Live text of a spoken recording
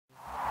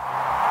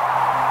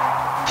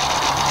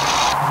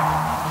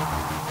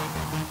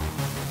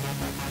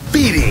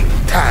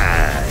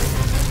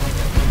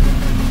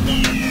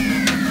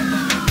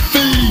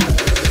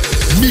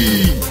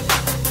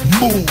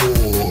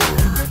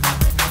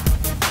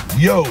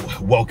Yo,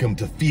 welcome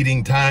to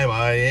feeding time.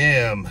 I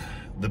am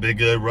the big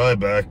guy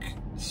Ryback.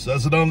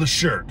 Says it on the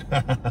shirt.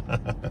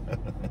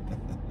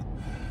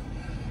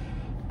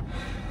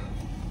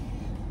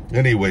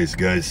 Anyways,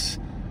 guys,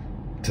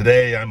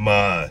 today I'm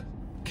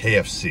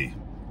KFC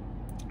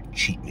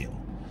cheat meal.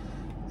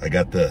 I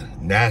got the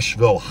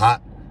Nashville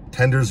hot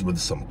tenders with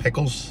some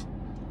pickles.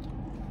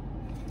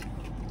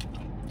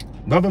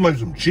 Nothing like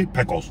some cheap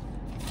pickles.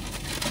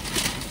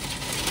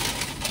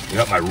 I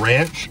got my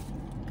ranch.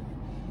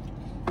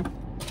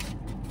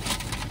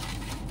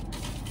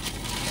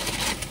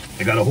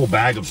 I got a whole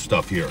bag of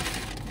stuff here,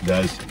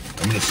 guys.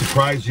 I'm gonna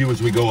surprise you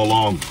as we go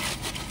along.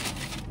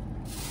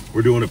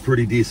 We're doing a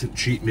pretty decent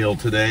cheat meal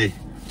today,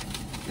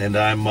 and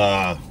I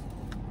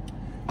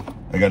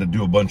gotta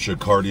do a bunch of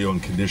cardio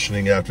and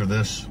conditioning after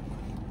this.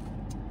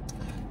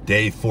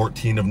 Day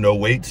 14 of no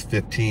weights,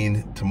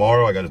 15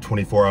 tomorrow. I got a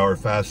 24-hour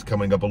fast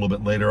coming up a little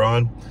bit later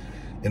on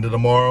into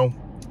tomorrow,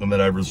 and then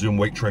I resume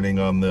weight training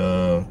on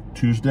the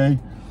Tuesday,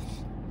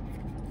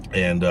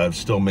 and I've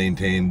still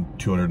maintained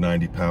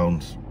 290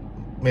 pounds.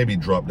 Maybe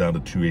drop down to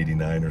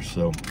 289 or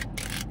so.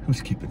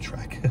 Who's keeping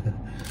track?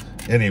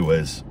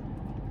 Anyways,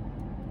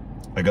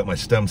 I got my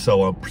stem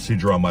cell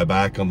procedure on my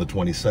back on the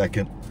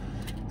 22nd.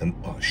 And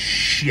oh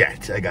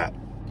shit, I got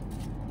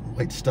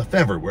white stuff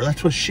everywhere.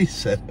 That's what she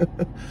said.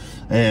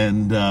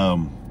 and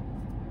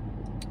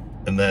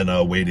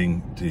then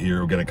waiting to hear,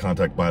 we're gonna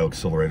contact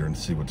BioAccelerator and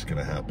see what's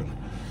gonna happen.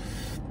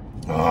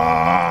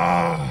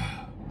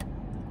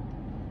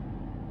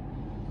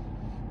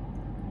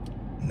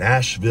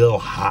 Nashville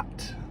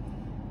hot.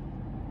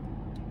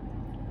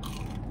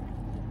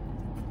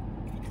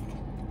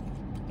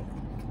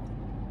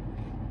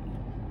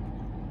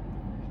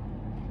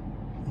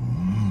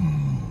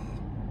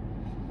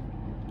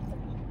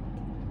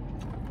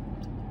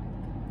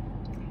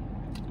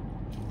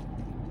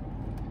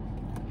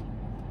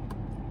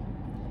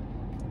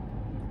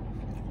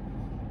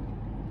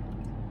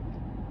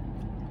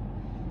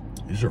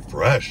 These are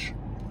fresh,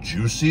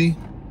 juicy.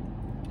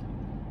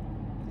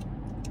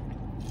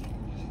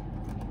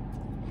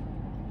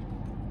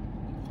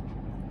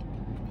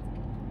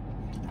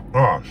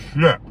 Oh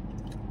shit.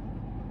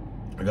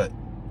 I got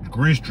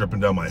grease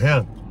dripping down my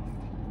hand.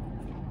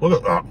 Look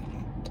at that.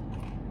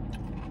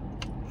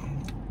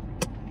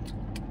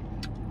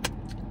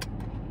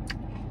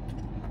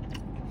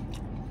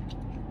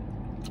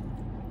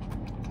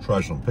 Try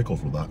some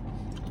pickles with that.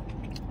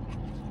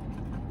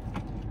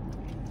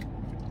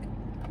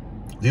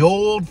 The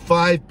old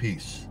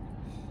 5-piece.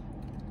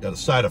 Got a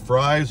side of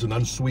fries and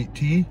unsweet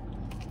tea.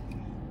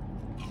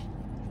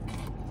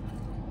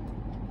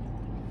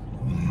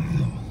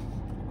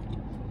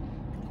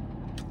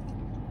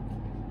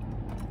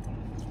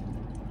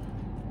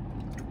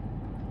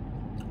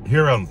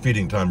 Here on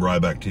Feeding Time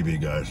Ryback TV,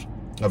 guys.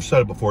 I've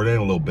said it before, it ain't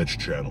a little bitch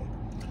channel.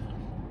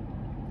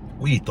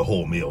 We eat the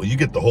whole meal. You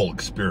get the whole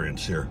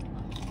experience here.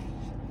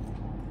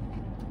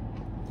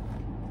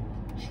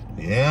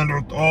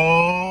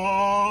 Neanderthal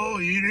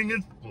eating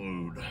its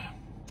food.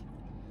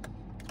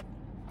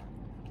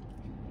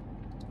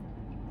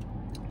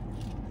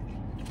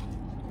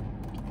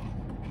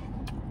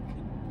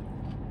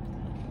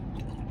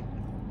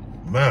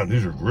 Man,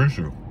 these are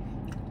greasy.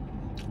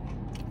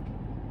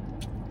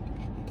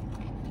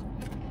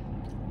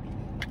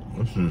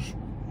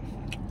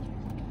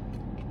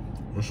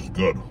 This is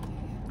good.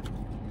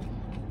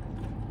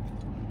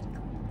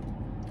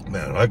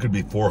 Man, I could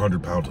be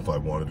 400 pounds if I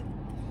wanted.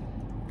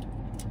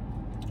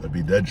 I'd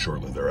be dead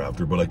shortly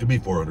thereafter, but I could be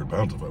 400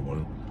 pounds if I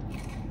wanted.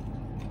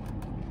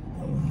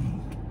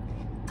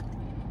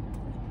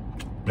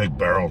 Big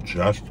barrel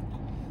chest.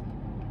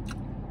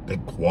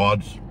 Big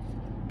quads.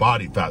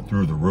 Body fat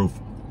through the roof.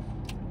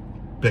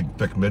 Big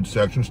thick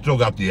midsection. Still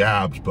got the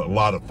abs, but a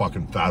lot of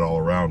fucking fat all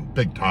around.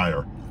 Big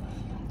tire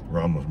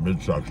around the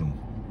midsection.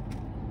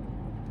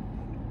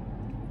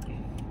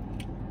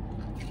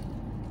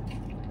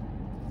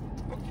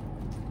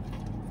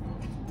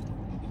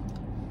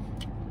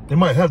 In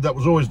my head, that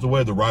was always the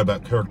way the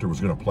Ryback character was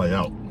going to play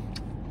out.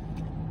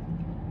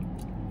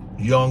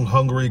 Young,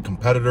 hungry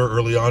competitor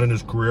early on in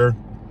his career.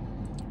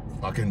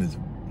 Fucking as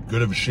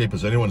good of a shape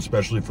as anyone,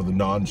 especially for the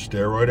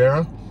non-steroid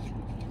era.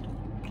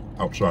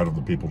 Outside of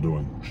the people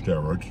doing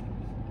steroids.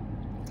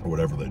 Or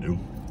whatever they do.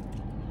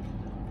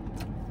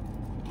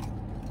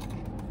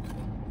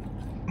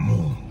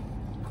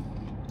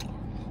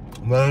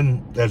 And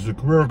then, as the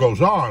career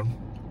goes on,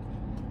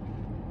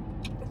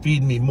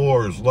 Feed Me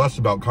More is less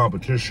about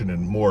competition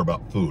and more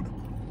about food.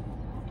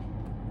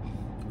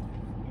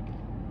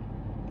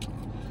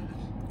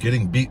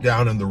 Getting beat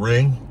down in the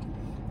ring.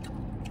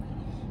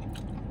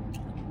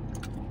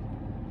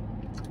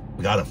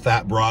 Got a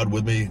fat broad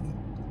with me,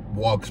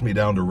 walks me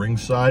down to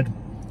ringside.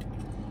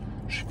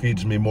 She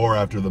feeds me more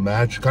after the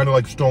match. Kind of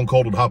like Stone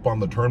Cold would hop on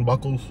the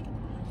turnbuckles.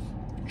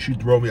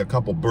 She'd throw me a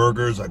couple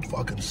burgers. I'd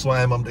fucking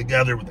slam them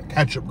together with the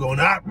ketchup going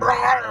out.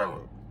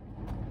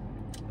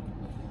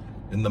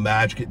 In the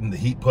match, getting the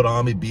heat put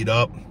on me, beat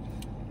up.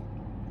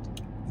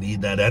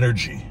 Need that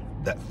energy,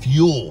 that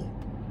fuel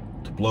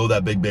to blow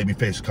that big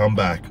babyface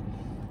comeback.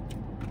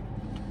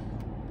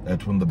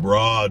 That's when the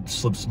broad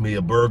slips me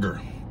a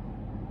burger.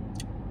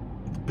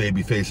 The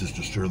baby face is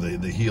just, or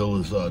the heel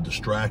is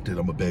distracted.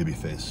 I'm a baby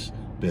face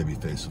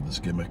of this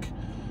gimmick.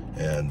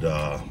 And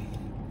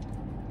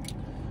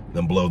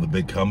then below the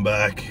big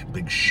comeback,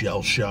 big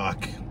shell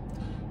shock.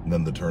 And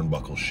then the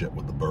turnbuckle shit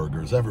with the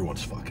burgers.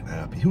 Everyone's fucking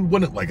happy. Who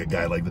wouldn't like a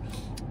guy like the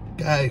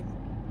guy?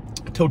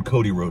 I told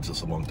Cody Rhodes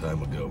this a long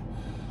time ago.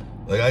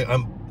 Like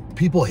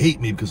people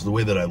hate me because of the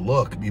way that I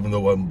look, even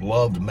though I'm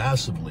loved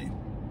massively.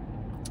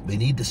 They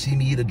need to see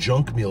me eat a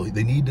junk meal.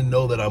 They need to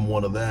know that I'm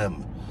one of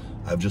them.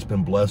 I've just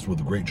been blessed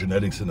with great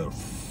genetics and a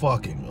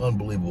fucking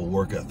unbelievable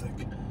work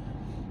ethic.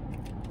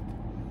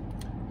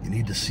 You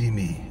need to see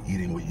me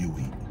eating what you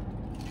eat.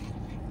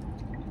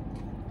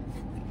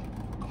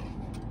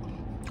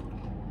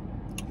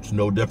 It's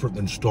no different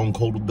than Stone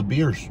Cold with the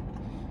beers.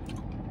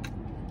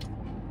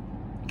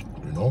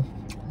 You know,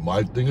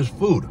 my thing is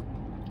food.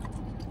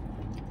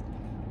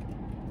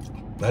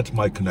 That's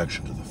my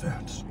connection to the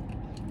fans.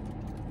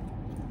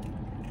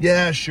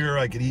 Yeah, sure,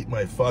 I could eat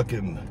my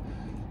fucking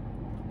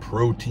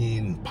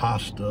protein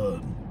pasta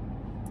and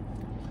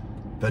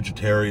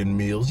vegetarian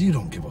meals. You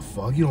don't give a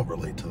fuck. You don't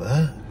relate to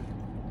that.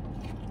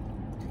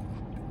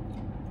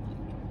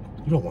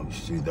 You don't want to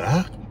see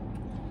that,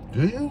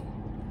 do you?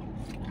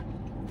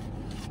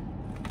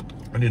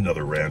 I need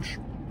another ranch.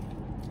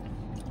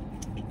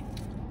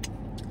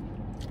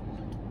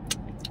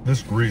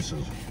 This grease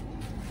is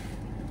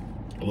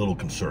a little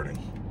concerning.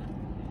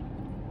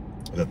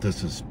 That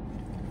this is,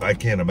 I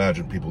can't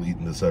imagine people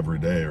eating this every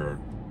day or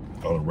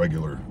on a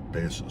regular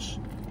basis.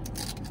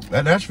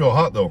 That Nashville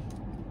hot though,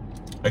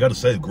 I gotta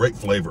say, great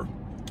flavor.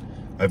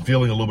 I'm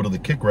feeling a little bit of the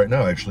kick right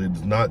now, actually.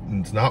 It's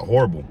not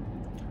horrible.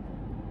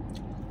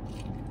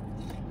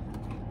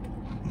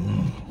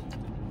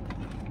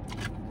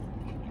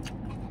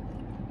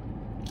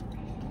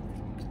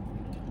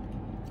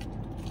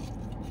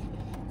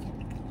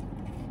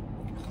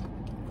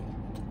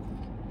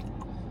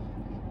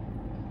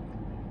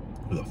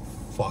 Who the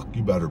fuck?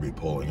 You better be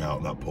pulling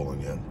out, not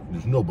pulling in.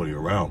 There's nobody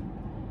around.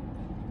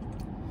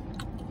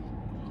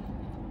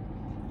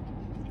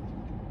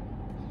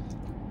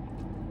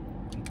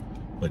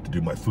 I like to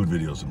do my food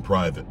videos in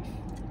private.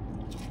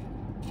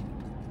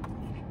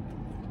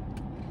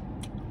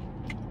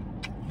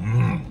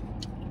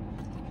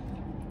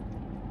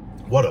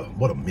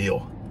 What a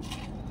meal.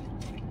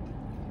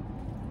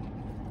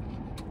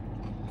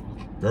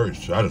 Very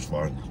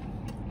satisfying.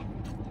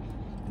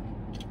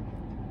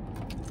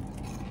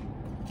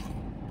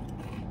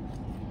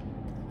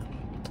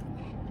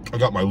 I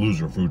got my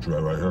loser food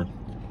tray right here.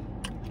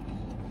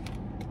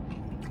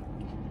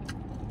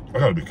 I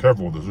gotta be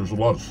careful with this. There's a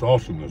lot of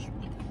sauce in this.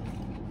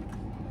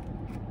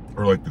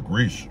 Or like the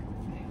grease.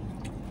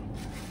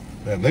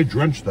 Man, they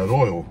drenched that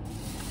oil.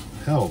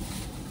 Hell.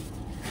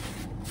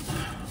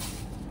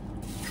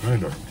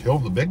 Trying to kill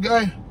the big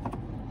guy?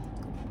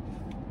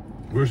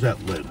 Where's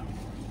that lid?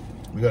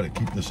 We gotta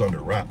keep this under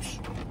wraps.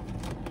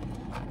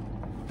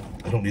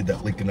 I don't need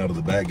that leaking out of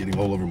the bag, getting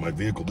all over my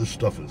vehicle. This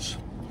stuff is,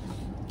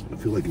 I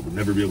feel like it would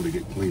never be able to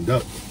get cleaned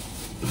up.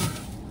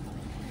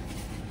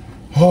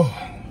 Oh,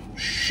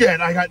 shit,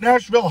 I got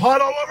Nashville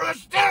hot all over the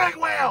steering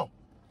wheel!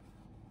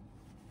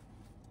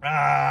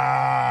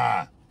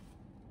 Ah!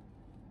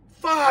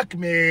 Fuck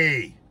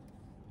me!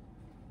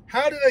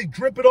 How did I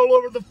drip it all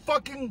over the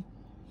fucking...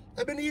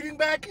 I've been eating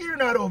back here,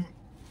 not over...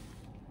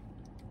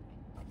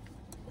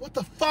 What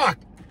the fuck?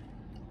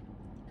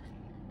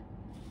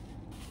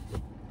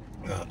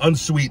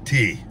 Unsweet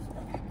tea.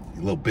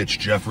 You little bitch,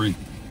 Jeffrey.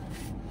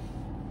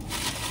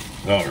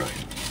 All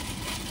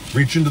right.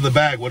 Reach into the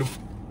bag. What?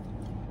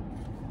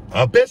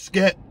 A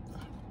biscuit.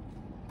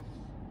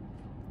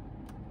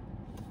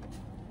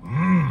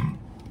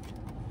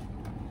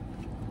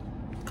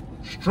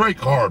 Straight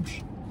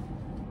carbs.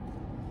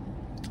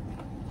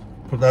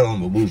 Put that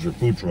on the loser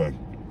food tray.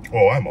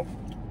 Oh, I'm a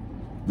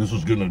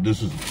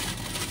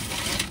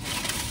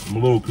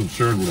little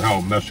concerned with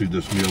how messy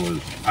this meal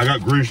is. I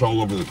got grease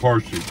all over the car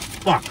seat.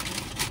 Fuck.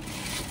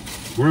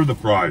 Where are the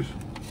fries?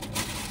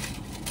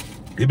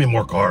 Give me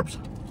more carbs.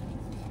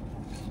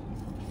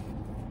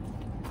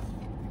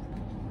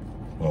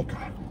 Okay.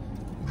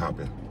 I'm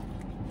happy.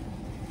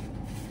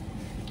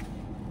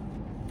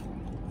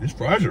 These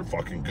fries are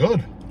fucking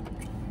good.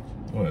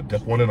 I'm gonna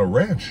dip one in a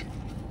ranch.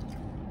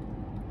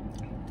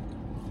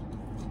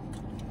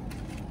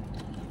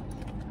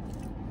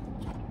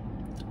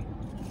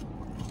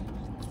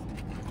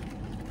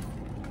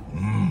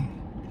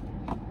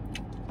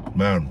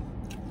 Man.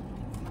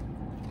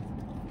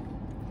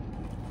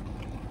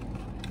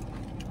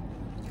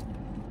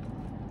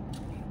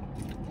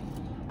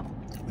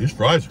 These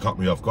fries caught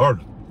me off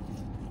guard.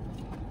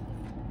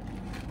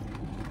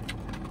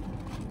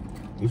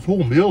 This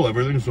whole meal,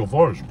 everything so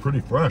far is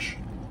pretty fresh.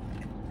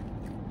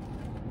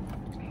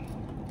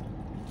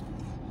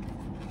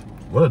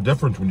 What a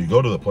difference when you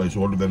go to the place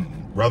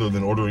rather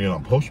than ordering it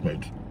on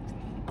Postmates.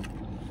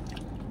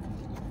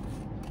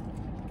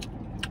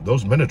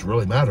 Those minutes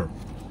really matter.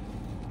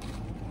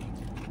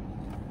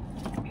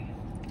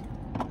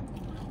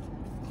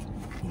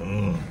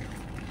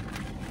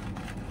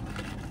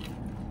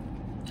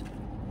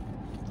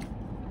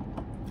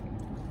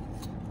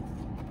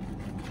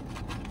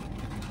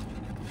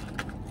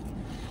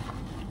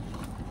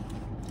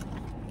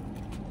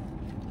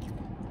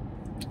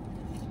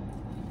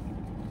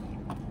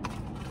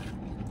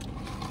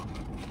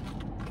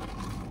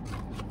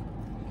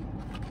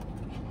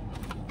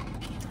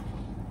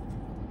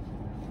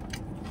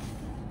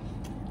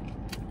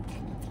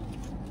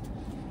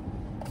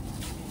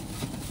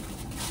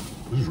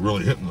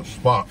 really hitting the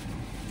spot.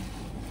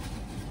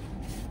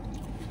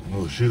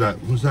 Oh, see that?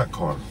 Who's that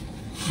car?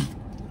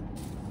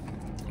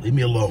 Leave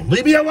me alone.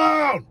 Leave me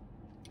alone!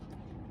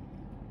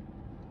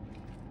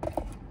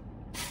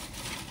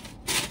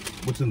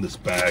 What's in this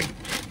bag?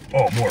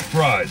 Oh, more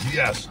fries.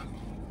 Yes.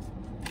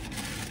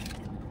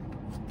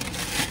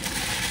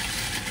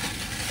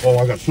 Oh,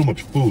 I got so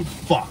much food.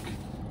 Fuck.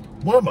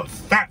 Why am I a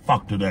fat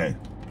fuck today?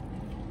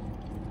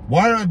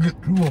 Why did I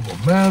get 2 of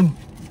them, man?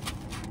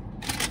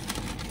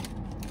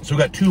 So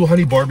we got 2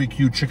 honey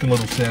barbecue chicken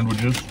little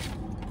sandwiches.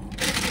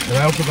 And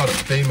I also got a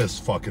famous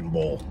fucking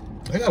bowl.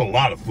 I got a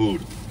lot of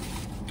food.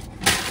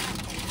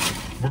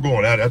 We're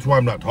going at it. That's why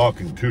I'm not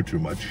talking too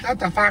much. Shut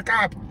the fuck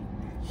up.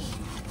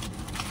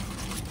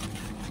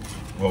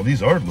 Well,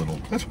 these are little.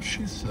 That's what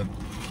she said.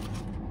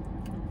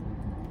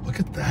 Look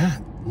at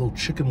that. Little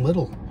chicken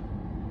little.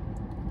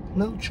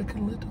 Little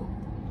chicken little.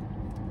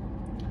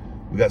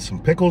 We got some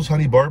pickles,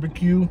 honey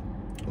barbecue.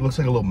 It looks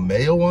like a little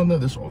mayo on there.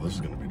 This is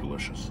going to be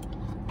delicious.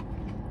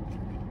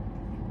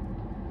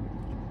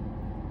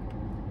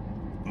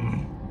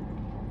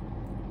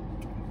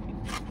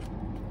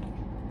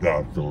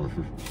 God, it's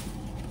delicious.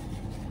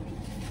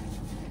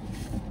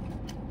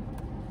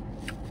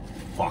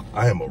 Fuck,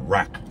 I am a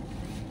wreck.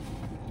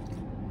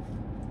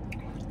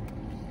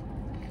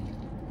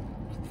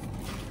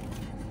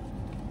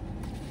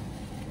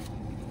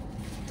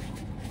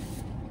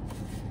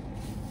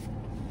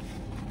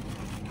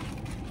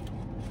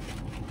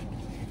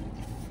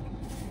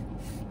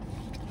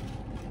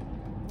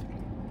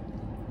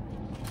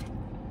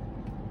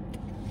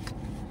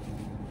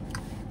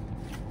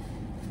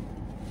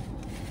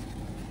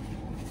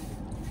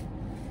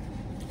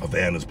 A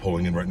van is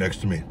pulling in right next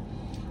to me.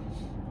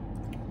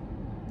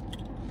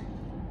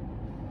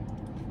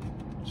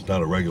 It's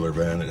not a regular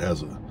van, it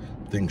has a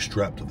thing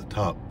strapped to the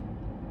top.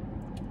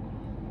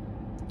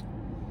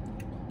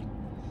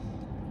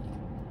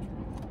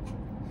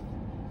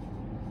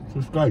 What's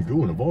this guy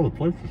doing of all the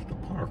places to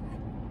park?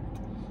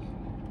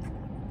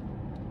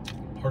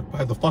 Park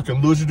by the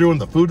fucking loser doing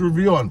the food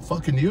review on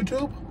fucking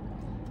YouTube?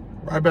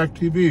 Ryback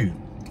TV.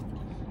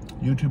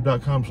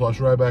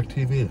 YouTube.com/Ryback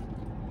TV.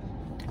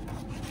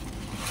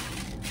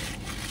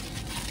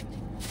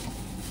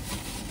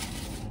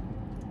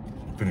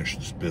 Finish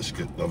this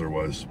biscuit,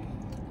 otherwise.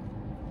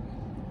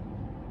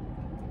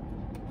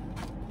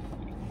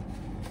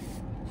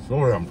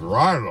 Sorry, I'm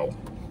dry though.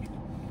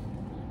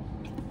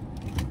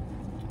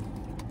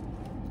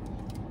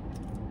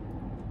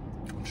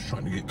 I'm just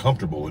trying to get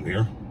comfortable in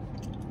here.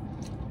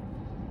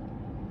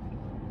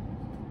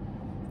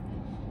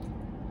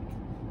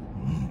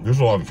 There's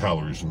a lot of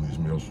calories in these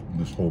meals,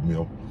 this whole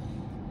meal.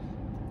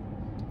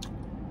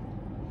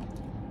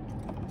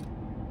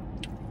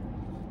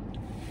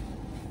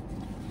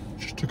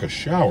 Took a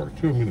shower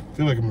too. I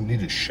feel like I'm gonna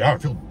need a shower. I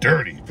feel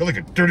dirty. I feel like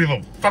a dirty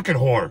little fucking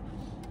whore.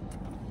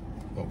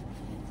 Oh,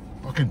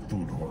 fucking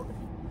food whore.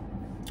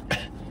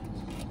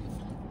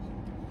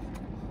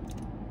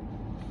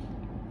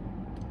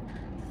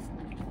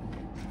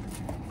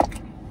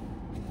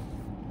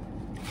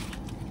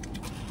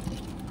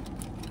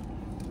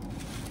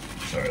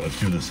 Alright, let's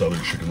do this other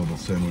chicken little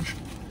sandwich.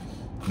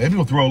 Maybe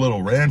we'll throw a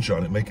little ranch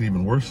on it, make it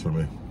even worse for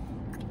me.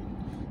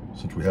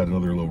 Since we had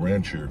another little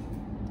ranch here.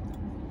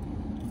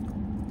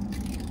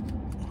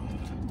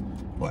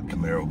 Black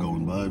Camaro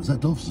going by. Is that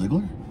Dolph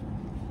Ziggler?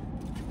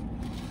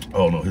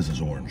 Oh no, his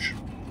is orange.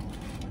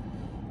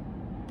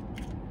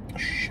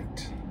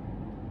 Shit.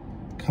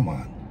 Come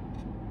on.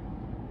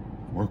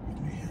 Work with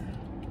me here.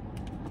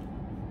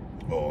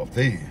 Oh, if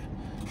they,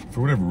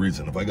 for whatever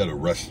reason, if I got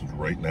arrested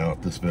right now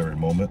at this very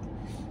moment,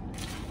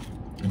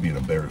 it'd be an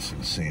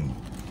embarrassing scene.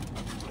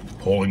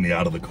 Pulling me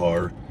out of the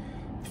car,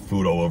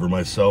 food all over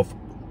myself.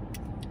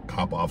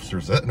 Cop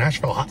officers. Is that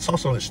Nashville hot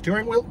sauce on the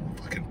steering wheel?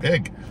 Fucking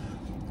pig.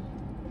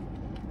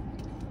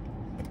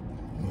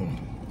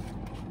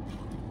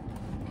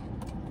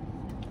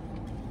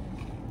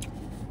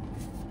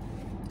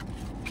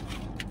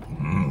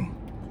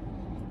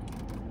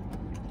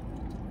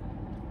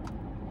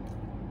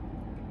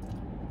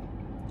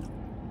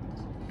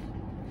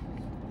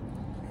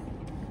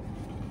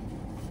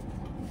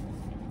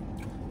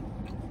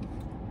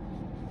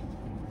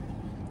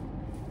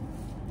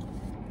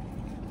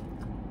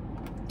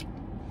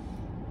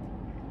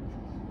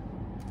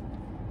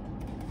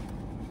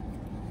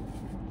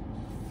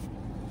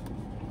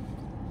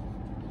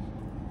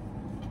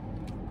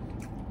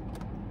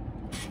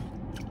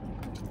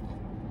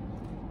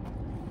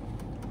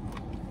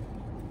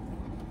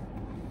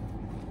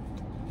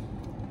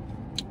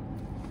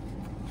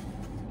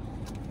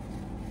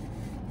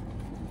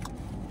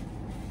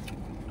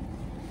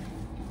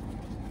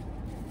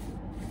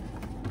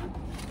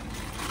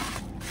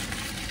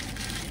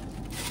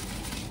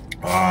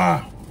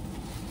 Ah.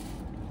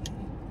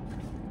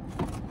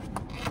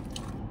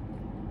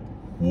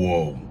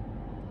 Whoa.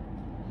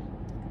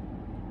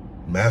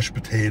 Mashed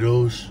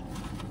potatoes,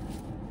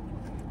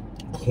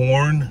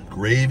 corn,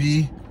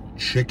 gravy,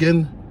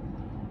 chicken.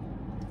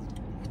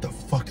 What the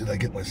fuck did I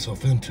get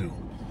myself into?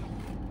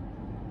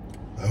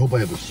 I hope I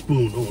have a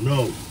spoon. Oh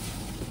no.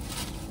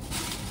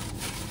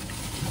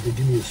 Did they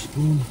give me a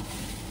spoon?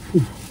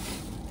 Whew.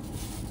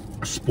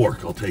 A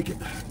spork, I'll take it.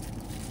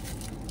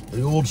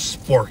 The old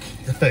spork.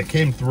 It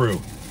came through.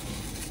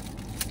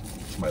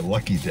 It's my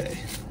lucky day.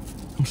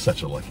 I'm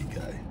such a lucky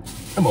guy.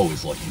 I'm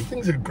always lucky.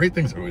 Great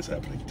things are always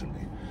happening to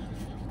me.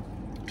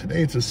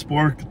 Today it's a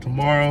spork,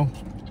 tomorrow,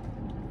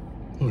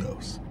 who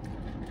knows?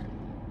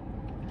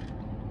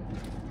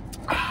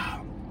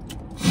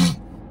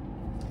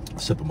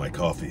 Sip of my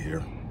coffee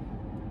here.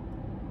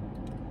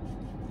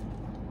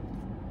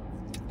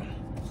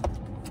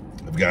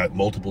 I've got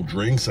multiple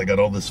drinks. I got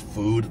all this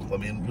food. I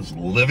mean, just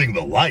living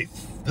the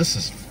life. This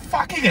is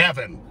fucking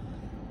heaven.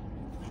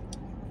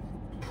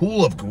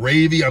 Pool of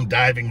gravy I'm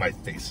diving my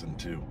face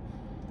into.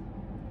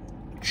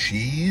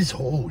 Cheese?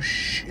 Oh,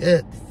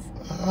 shit.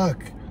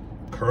 Fuck.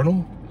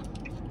 Colonel?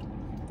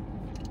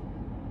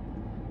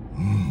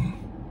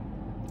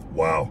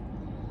 Wow.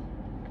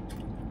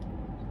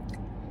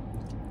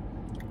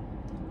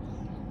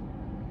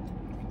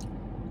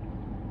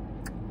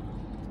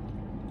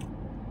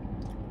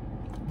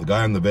 The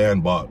guy in the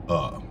van bought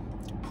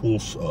pool,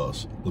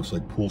 looks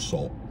like pool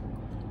salt.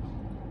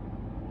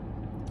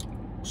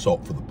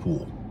 Salt for the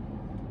pool.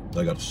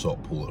 I got a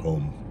salt pool at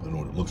home. I know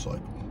what it looks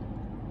like.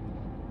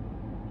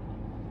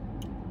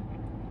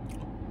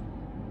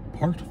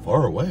 Parked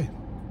far away.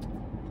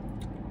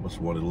 Must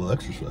have wanted a little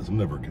exercise. I'm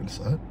never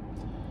against that.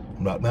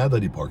 I'm not mad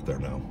that he parked there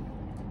now.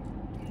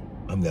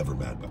 I'm never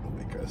mad, by the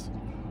way, guys.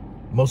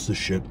 Most of the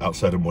shit,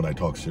 outside of when I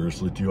talk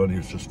seriously to you on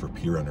here, is just for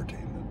pure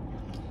entertainment.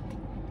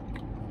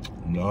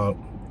 I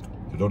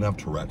don't have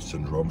Tourette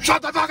syndrome.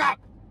 Shut the fuck up!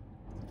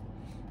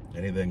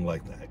 Anything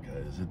like that,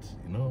 guys. It's,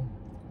 you know,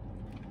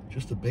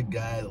 just a big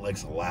guy that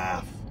likes to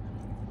laugh,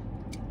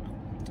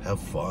 have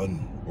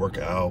fun, work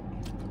out,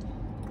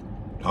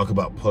 talk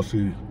about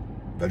pussy,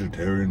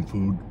 vegetarian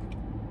food.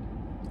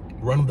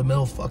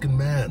 Run-of-the-mill fucking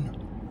man.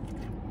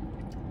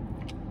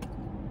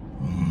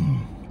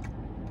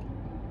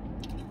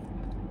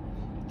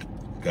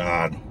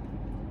 God.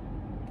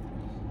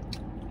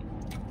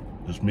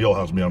 This meal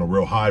has me on a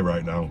real high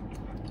right now.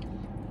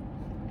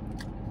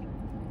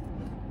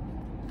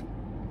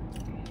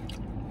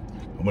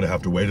 I'm gonna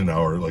have to wait an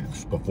hour like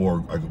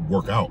before I could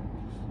work out.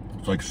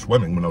 It's like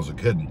swimming when I was a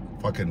kid.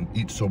 Fucking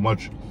eat so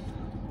much.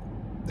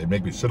 They'd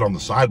make me sit on the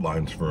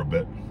sidelines for a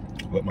bit,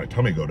 let my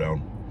tummy go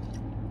down.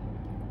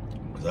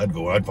 Cause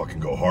I'd fucking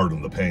go hard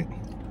in the paint,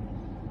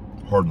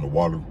 hard in the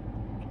water.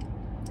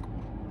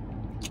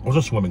 I was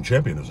a swimming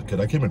champion as a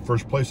kid. I came in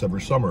first place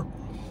every summer.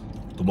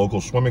 The local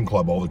swimming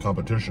club, all the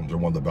competitions. I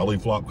won the belly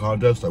flop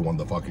contest. I won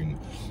the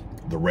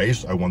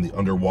race. I won the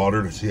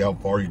underwater to see how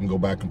far you can go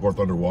back and forth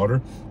underwater,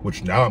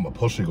 which now I'm a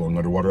pussy going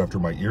underwater after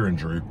my ear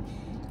injury,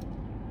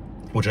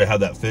 which I had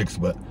that fixed,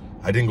 but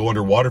I didn't go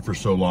underwater for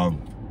so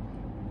long.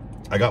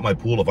 I got my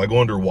pool. If I go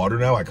underwater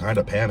now, I kind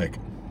of panic.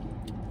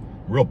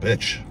 Real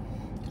bitch.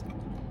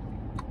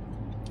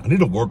 I need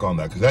to work on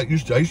that because I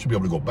used to be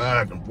able to go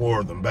back and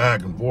forth and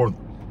back and forth.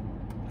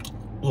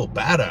 A little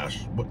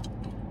badass, but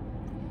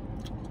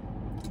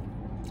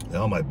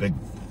now my big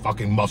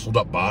fucking muscled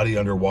up body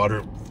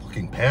underwater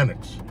fucking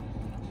panics.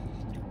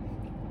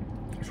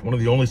 It's one of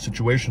the only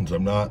situations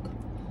I'm not.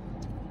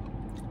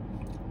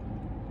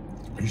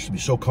 I used to be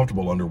so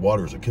comfortable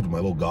underwater as a kid with my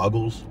little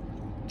goggles,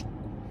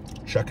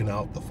 checking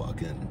out the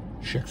fucking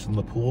chicks in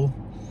the pool.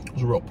 I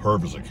was a real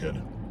perv as a kid.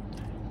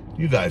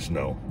 You guys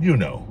know. You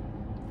know.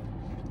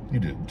 You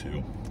did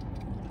too.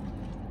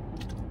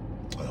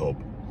 I hope.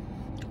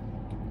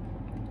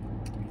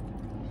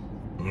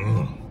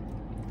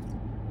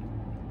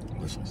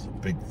 This is a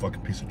big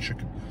fucking piece of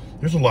chicken.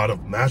 There's a lot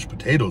of mashed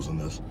potatoes in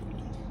this.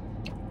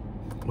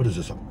 What is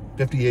this, a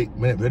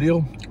 58-minute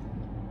video?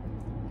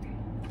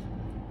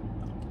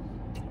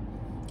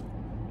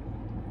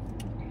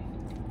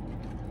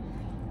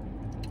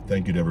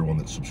 Thank you to everyone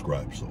that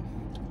subscribed, so.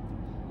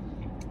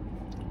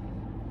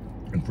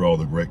 And for all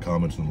the great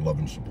comments and love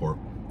and support.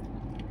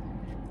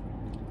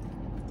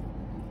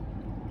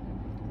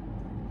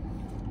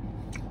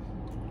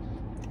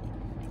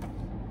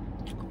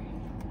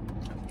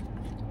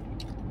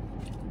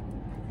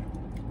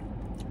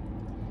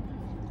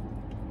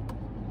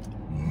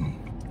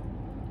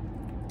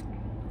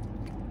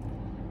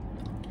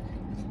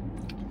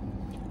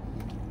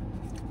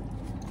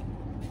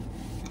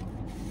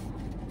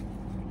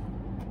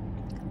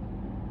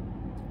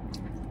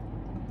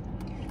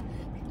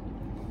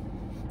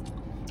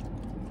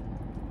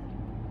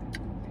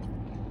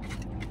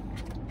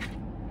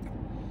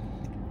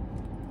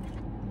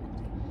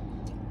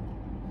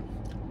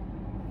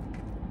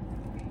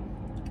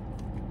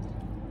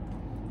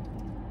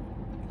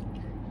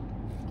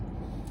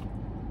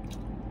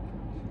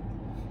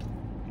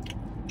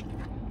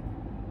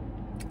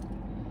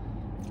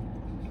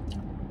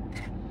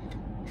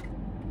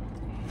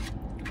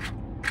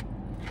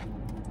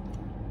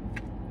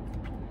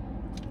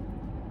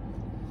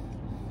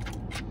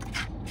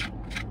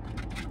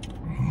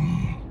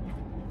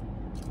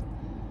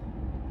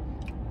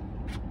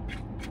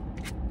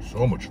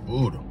 So much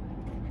food.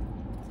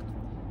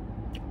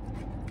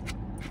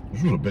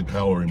 This was a big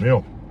calorie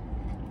meal.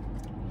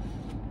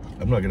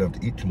 I'm not gonna have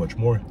to eat too much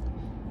more.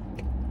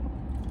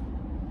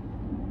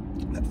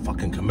 That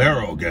fucking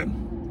Camaro again.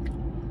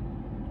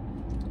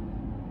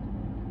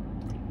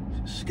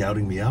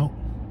 Scouting me out.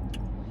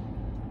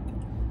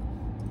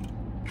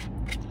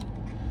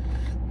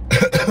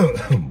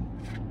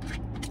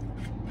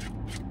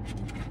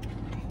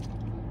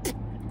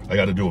 I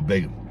got to do a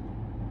big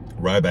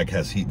Ryback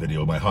has heat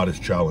video, my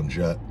hottest challenge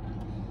yet.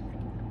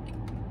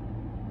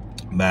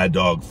 Mad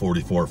Dog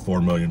 44,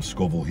 4 million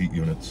Scoville heat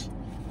units.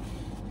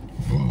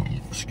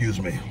 Excuse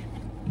me.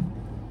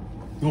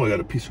 Oh, I got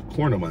a piece of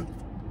corn on my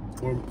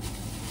arm.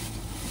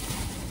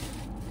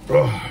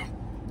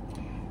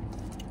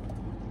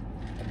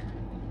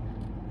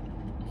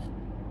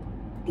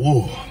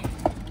 Whoa.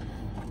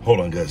 Hold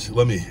on, guys.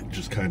 Let me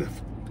just kind of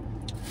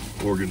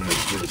organize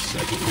for a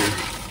second here.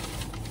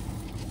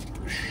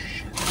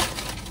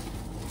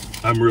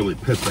 Shit. I'm really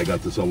pissed I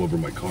got this all over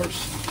my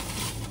cars.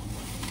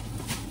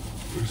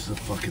 Where's the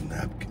fucking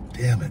napkin?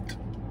 Damn it.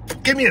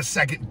 Give me a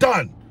second.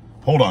 Done.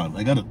 Hold on.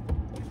 I gotta...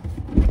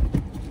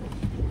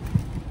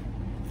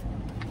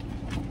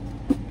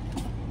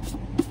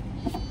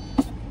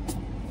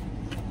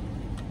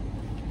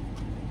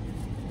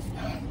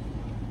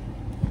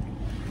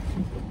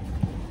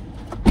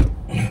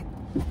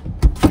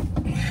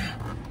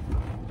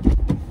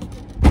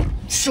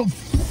 So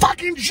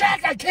fucking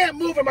jacked I can't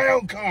move in my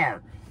own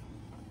car.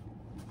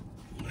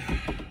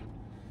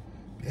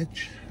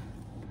 Bitch.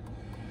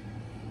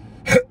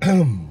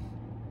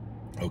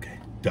 Okay,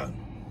 done.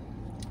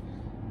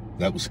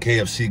 That was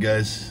KFC,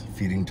 guys.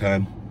 Feeding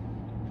time.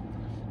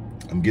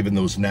 I'm giving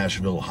those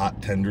Nashville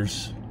hot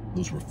tenders.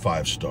 Those were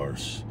 5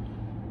 stars.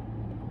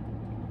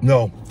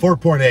 No,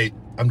 4.8.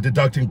 I'm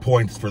deducting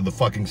points for the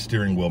fucking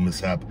steering wheel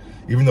mishap.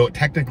 Even though it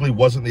technically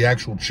wasn't the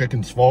actual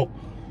chicken's fault.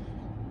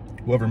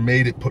 Whoever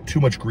made it put too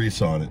much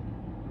grease on it.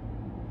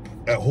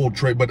 That whole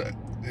tray, but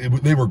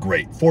they were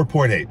great.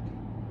 4.8.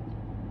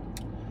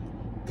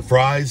 The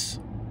fries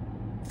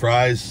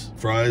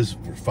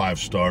were 5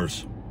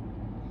 stars.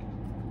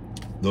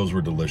 Those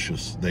were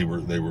delicious. They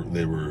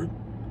were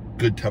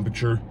good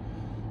temperature,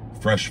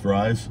 fresh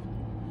fries.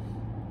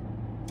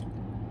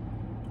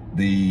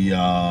 The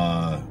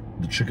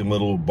Chicken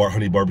Little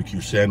honey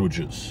barbecue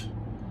sandwiches.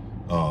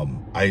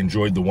 I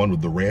enjoyed the one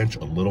with the ranch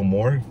a little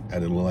more,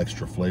 added a little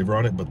extra flavor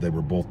on it, but they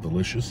were both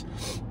delicious.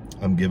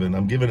 I'm giving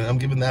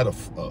that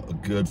a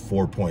good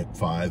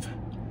 4.5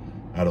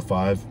 out of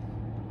 5.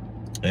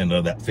 And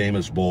that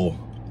famous bowl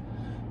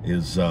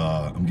is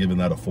I'm giving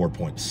that a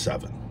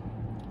 4.7.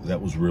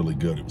 That was really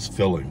good. It was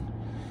filling,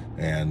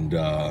 and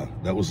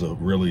that was a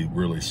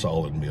really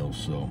solid meal.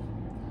 So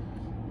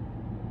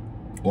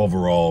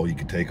overall, you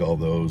could take all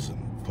those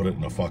and put it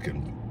in a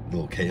fucking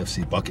little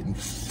KFC bucket and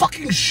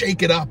fucking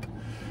shake it up.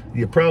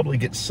 You probably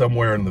get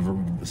somewhere in the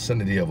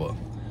vicinity of a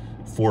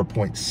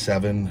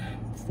 4.7,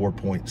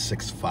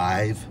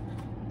 4.65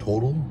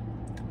 total.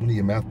 Any of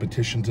you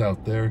mathematicians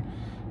out there,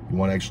 you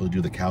want to actually do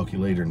the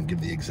calculator and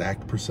give the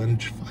exact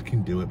percentage,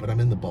 fucking do it, but I'm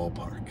in the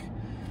ballpark.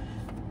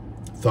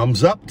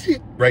 Thumbs up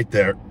right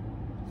there.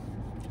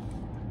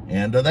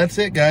 And that's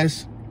it,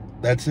 guys.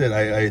 That's it.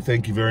 I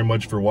thank you very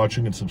much for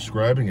watching and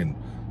subscribing, and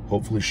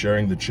hopefully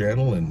sharing the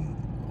channel, and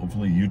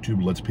hopefully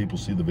YouTube lets people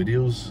see the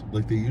videos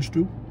like they used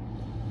to.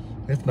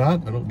 If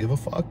not, I don't give a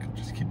fuck.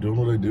 Just keep doing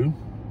what I do.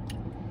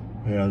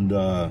 And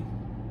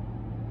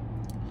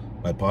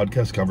my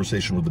podcast,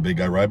 Conversation with the Big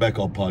Guy Ryback,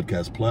 all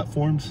podcast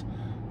platforms.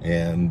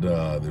 And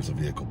there's a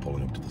vehicle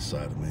pulling up to the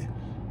side of me.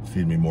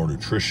 Feed Me More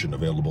Nutrition,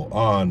 available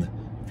on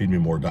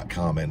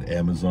feedmemore.com and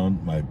Amazon,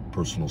 my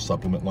personal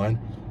supplement line,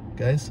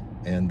 guys.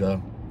 And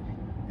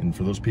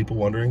for those people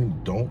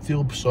wondering, don't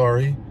feel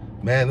sorry.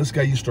 Man, this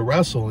guy used to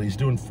wrestle and he's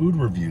doing food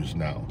reviews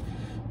now.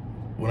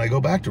 When I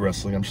go back to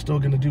wrestling, I'm still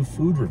going to do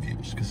food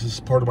reviews because this is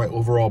part of my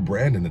overall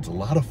brand, and it's a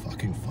lot of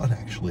fucking fun,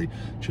 actually,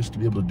 just to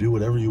be able to do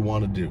whatever you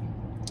want to do.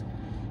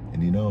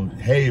 And you know,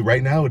 hey,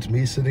 right now it's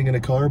me sitting in a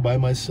car by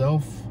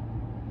myself,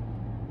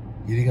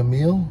 eating a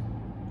meal.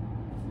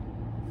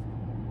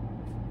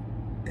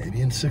 Maybe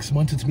in 6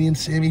 months it's me and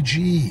Sammy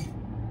G.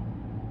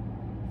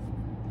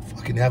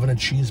 Fucking having a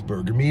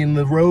cheeseburger. Me and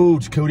the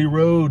Rhodes, Cody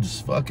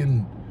Rhodes,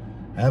 fucking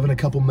having a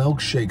couple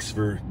milkshakes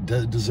for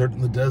dessert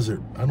in the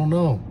desert. I don't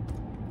know.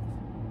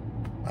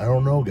 I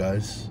don't know,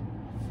 guys.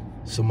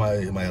 So am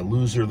I a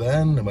loser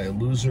then? Am I a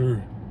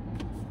loser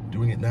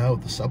doing it now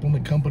at the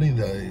supplement company?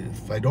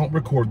 If I don't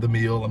record the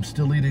meal, I'm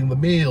still eating the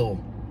meal.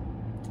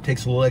 It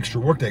takes a little extra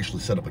work to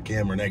actually set up a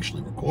camera and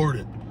actually record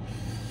it.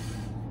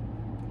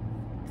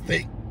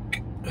 Fake.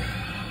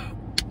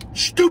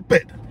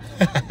 Stupid.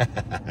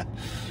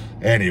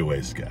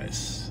 Anyways,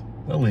 guys,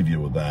 I'll leave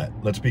you with that.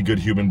 Let's be good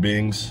human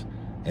beings.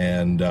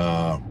 And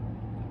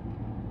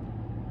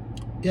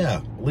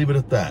yeah, leave it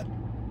at that.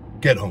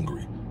 Get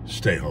hungry.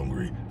 Stay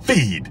hungry.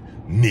 Feed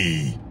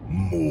me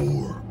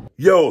more.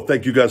 Yo,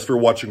 thank you guys for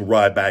watching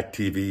Ryback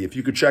TV. If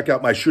you could check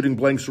out my Shooting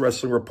Blanks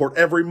Wrestling Report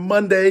every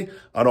Monday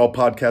on all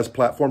podcast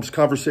platforms,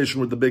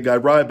 Conversation with the Big Guy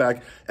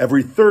Ryback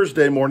every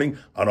Thursday morning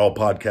on all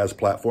podcast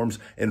platforms,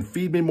 and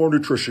Feed Me More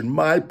Nutrition,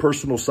 my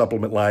personal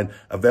supplement line,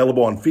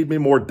 available on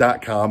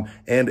feedmemore.com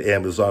and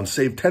Amazon.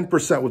 Save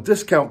 10% with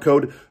discount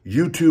code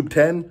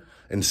YouTube10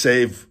 and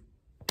save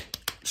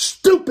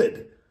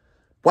stupid.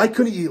 Why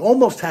couldn't you?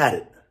 Almost had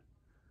it.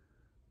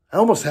 I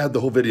almost had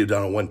the whole video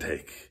done in one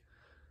take.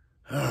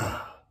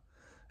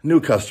 New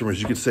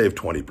customers, you can save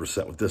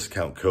 20% with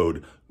discount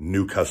code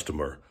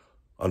NEWCUSTOMER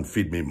on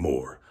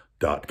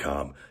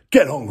feedmemore.com.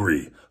 Get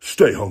hungry,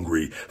 stay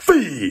hungry,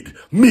 feed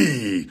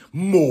me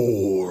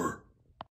more.